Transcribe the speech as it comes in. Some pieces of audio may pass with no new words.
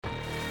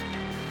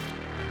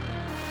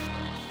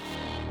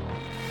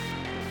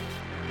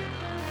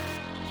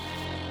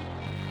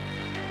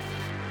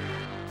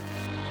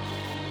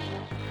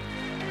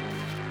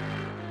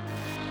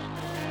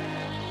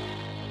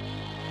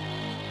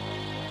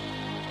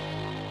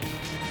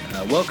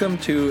Welcome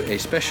to a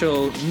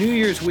special New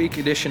Year's Week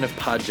edition of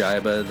Pod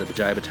Jaiba, the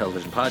Jaiba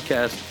Television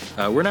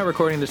Podcast. We're not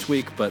recording this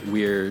week, but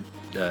we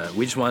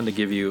just wanted to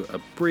give you a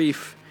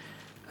brief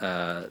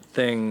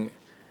thing,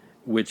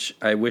 which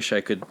I wish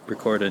I could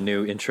record a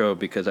new intro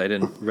because I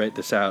didn't write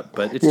this out,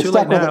 but it's too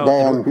late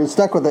now. You're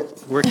stuck with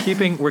it.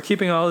 We're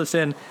keeping all this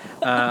in.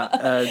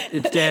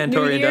 It's Dan,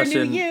 Tori, and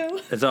Dustin,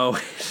 as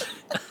always.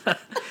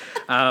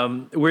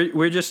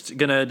 We're just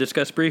gonna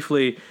discuss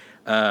briefly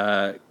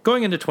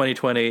going into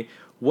 2020.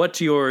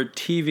 What's your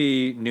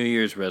TV New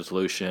Year's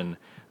resolution?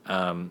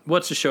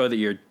 What's the show that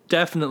you're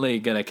definitely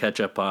going to catch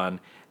up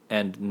on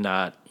and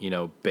not,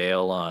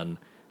 bail on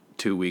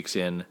 2 weeks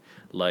in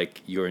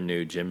like your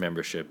new gym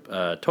membership?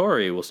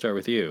 Tori, we'll start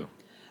with you.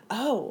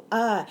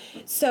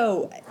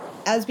 So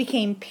as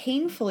became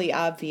painfully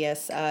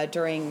obvious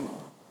during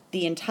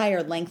the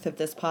entire length of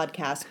this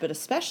podcast, but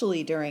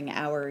especially during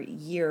our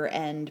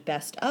year-end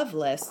best of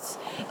lists,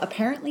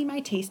 apparently my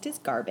taste is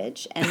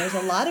garbage, and there's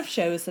a lot of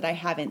shows that I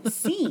haven't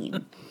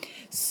seen.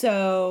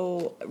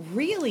 So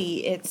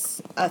really,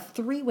 it's a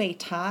three-way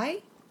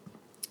tie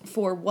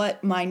for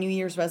what my New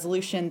Year's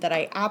resolution that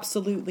I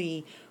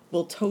absolutely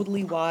will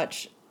totally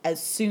watch as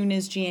soon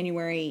as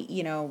January,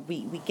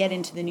 we get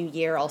into the new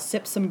year. I'll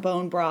sip some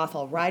bone broth,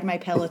 I'll ride my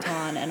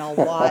Peloton, and I'll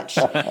watch,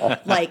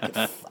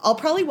 I'll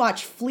probably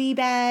watch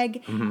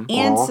Fleabag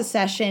and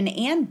Succession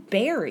and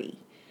Barry.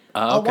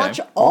 I'll watch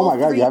all Oh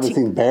my God, you haven't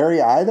seen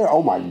Barry either?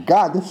 Oh my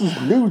God, this is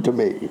new to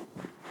me.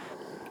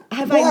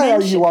 Why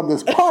are you on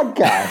this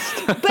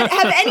podcast? But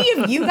have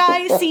any of you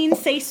guys seen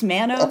Seis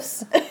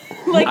Manos?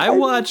 I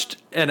watched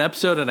an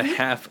episode and a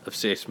half of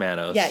Seis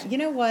Manos. Yeah, you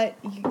know what?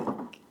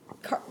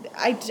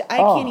 I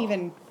can't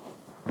even,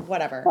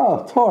 whatever.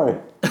 Oh, Tori,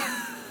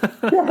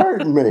 you're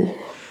hurting me.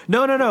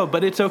 No,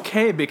 but it's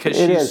okay because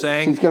she's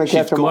saying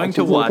she's going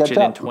to watch it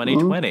in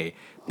 2020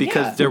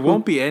 because there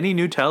won't be any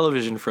new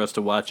television for us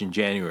to watch in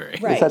January.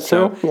 Right. Is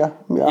that true?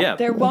 Yeah.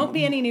 There won't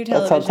be any new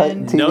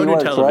television. No new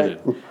television.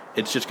 Right?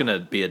 It's just going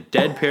to be a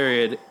dead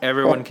period.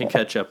 Everyone can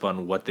catch up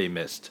on what they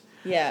missed.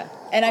 Yeah,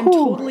 and I'm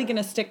totally going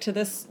to stick to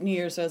this New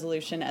Year's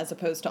resolution as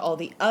opposed to all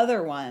the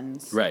other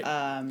ones. Right.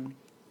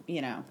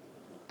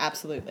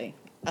 Absolutely.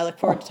 I look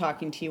forward to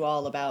talking to you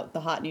all about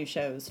the hot new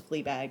shows,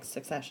 Fleabag,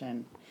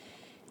 Succession,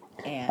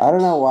 and I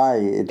don't know why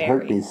it Barry.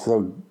 hurt me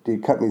so.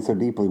 It cut me so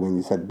deeply when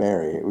you said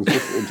Barry. It was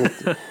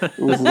it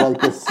was like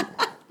this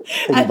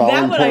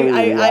involuntary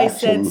I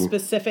reaction. said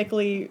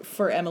specifically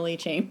for Emily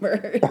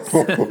Chambers.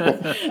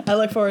 I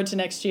look forward to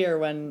next year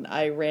when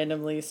I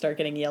randomly start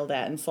getting yelled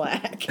at in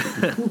Slack.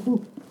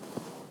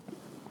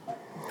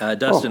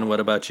 Dustin, what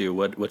about you?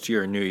 What's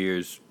your New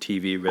Year's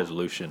TV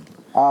resolution?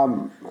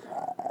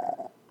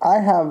 I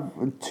have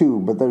two,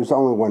 but there's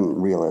only one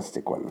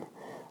realistic one.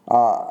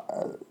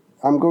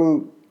 I'm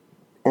going,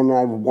 and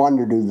I've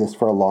wanted to do this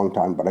for a long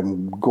time, but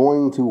I'm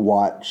going to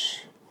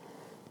watch,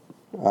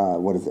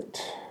 in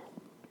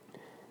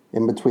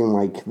between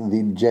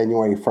the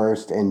January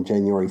 1st and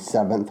January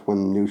 7th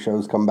when new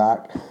shows come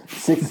back,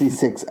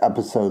 66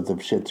 episodes of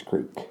Schitt's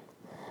Creek.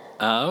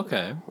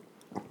 Okay.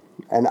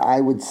 And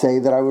I would say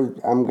that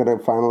I'm going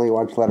to finally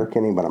watch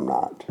Letterkenny, but I'm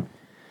not.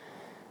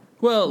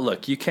 Well,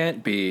 look, you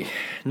can't be.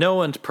 No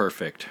one's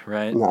perfect,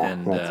 right?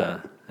 No, that's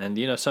it.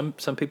 And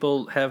some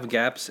people have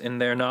gaps in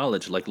their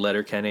knowledge, like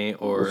Letterkenny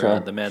or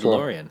The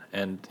Mandalorian,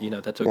 and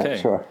that's okay.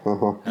 Yeah, sure.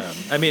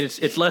 I mean,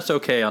 it's less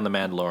okay on The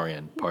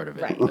Mandalorian part of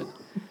it. Right.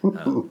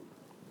 But,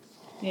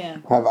 Yeah.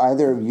 Have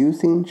either of you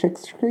seen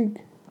Schitt's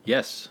Creek?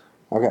 yes.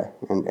 Okay,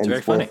 and It's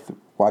very funny. worth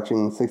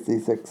watching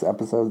 66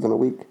 episodes in a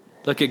week.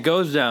 Look, it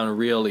goes down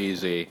real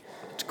easy.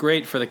 It's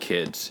great for the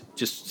kids.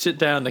 Just sit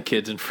down the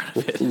kids in front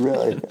of it.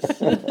 Really?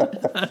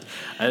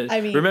 I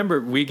mean, remember,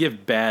 we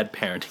give bad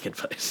parenting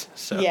advice.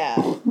 So. Yeah.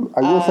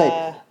 I will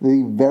say,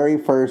 the very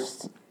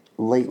first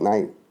late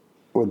night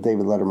with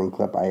David Letterman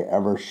clip I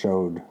ever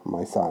showed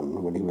my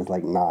son when he was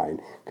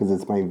 9, because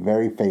it's my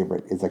very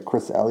favorite, is a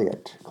Chris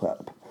Elliott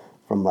clip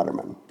from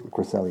Letterman.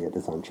 Chris Elliott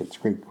is on Schitt's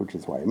Creek, which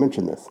is why I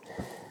mentioned this.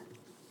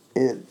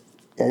 And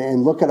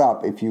look it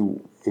up if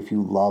you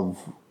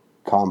love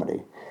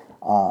comedy.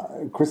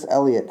 Chris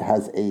Elliott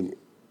has a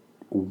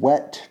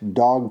wet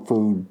dog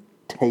food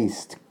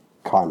taste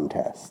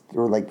contest,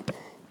 or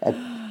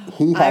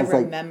he has I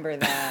remember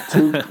that.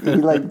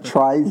 he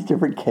tries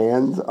different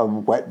cans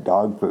of wet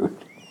dog food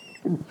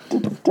to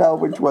tell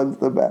which one's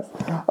the best.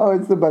 Oh,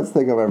 it's the best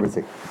thing I've ever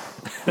seen.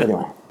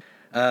 Anyway,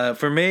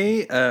 for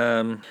me,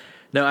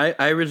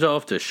 I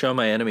resolved to show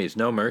my enemies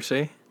no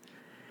mercy.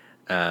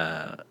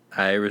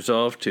 I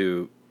resolved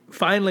to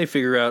finally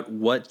figure out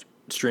what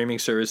streaming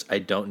service I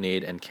don't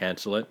need and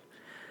cancel it.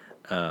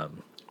 But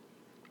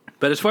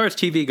as far as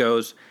TV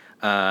goes,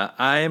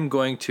 I am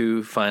going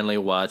to finally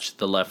watch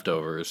The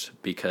Leftovers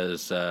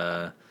because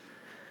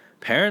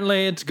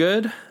apparently it's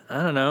good.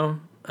 I don't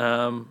know.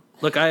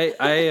 Look,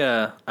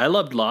 I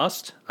loved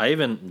Lost. I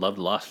even loved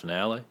Lost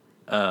finale.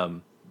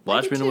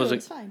 Watchmen was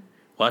a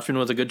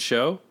good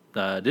show.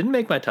 Didn't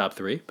make my top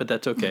 3, but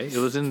that's okay. It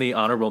was in the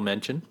honorable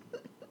mention.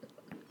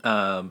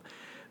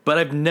 But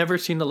I've never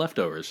seen The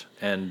Leftovers,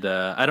 and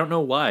I don't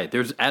know why.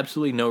 There's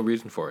absolutely no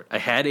reason for it. I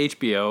had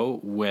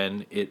HBO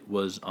when it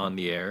was on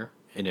the air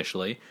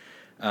initially.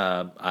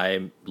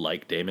 I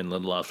like Damon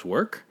Lindelof's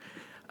work.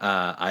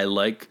 I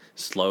like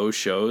slow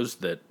shows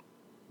that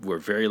where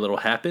very little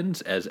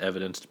happens, as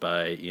evidenced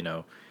by, you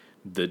know,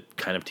 the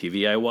kind of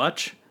TV I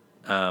watch.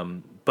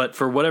 But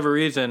for whatever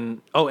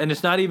reason, and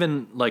it's not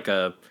even like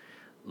there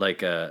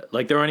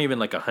aren't even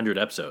like 100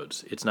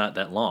 episodes. It's not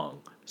that long.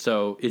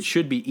 So it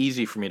should be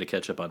easy for me to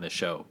catch up on this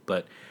show,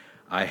 but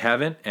I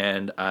haven't,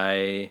 and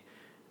I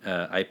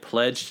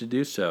pledge to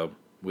do so,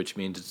 which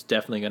means it's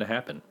definitely going to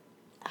happen.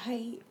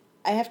 I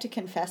have to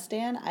confess,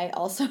 Dan, I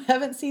also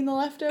haven't seen The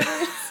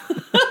Leftovers.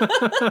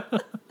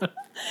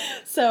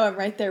 So I'm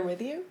right there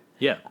with you.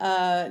 Yeah.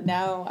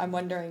 Now I'm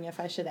wondering if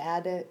I should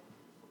add it.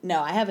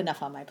 No, I have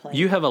enough on my plate.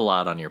 You have a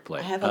lot on your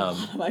plate. I have a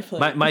lot on my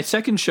plate. My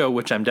second show,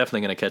 which I'm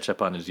definitely going to catch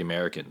up on, is The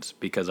Americans,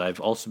 because I've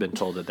also been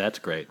told that that's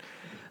great.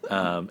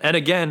 And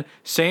again,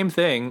 same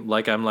thing.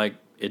 I'm like,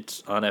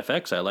 it's on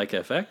FX. I like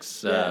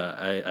FX.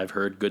 Yeah. I've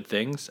heard good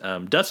things.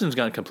 Dustin's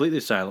gone completely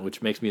silent,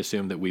 which makes me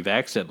assume that we've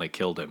accidentally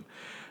killed him.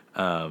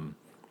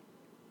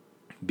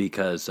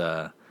 Because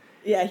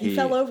he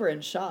fell over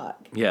in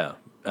shock. Yeah.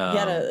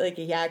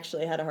 He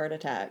actually had a heart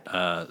attack.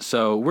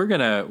 So we're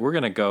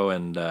gonna go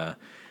and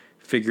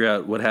figure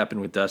out what happened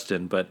with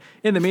Dustin. But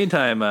in the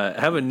meantime,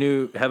 have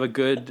a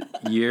good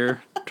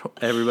year,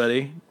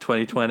 everybody.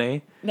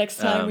 2020. Next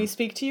time we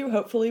speak to you,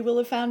 hopefully we'll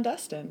have found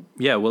Dustin.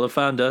 Yeah, we'll have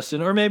found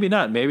Dustin, or maybe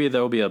not. Maybe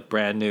there will be a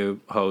brand new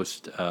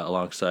host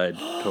alongside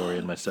Tori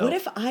and myself. What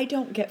if I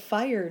don't get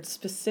fired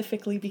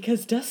specifically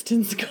because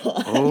Dustin's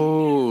gone?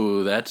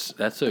 Oh, that's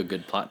a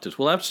good plot twist.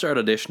 We'll have to start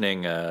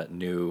auditioning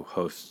new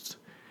hosts.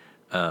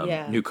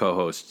 New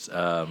co-hosts.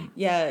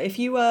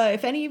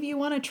 If any of you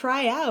want to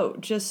try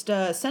out, just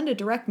send a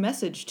direct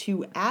message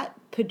to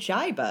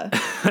 @Pajiba.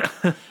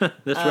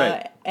 That's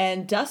right.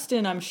 And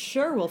Dustin, I'm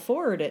sure, will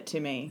forward it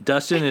to me.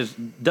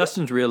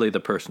 Dustin's really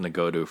the person to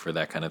go to for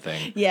that kind of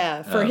thing.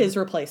 Yeah, for his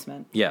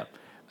replacement. Yeah.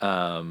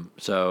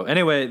 So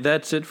anyway,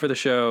 that's it for the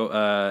show.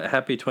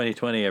 Happy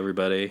 2020,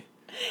 everybody.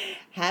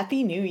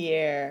 Happy New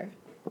Year.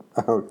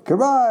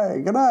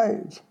 Goodbye. Good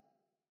night.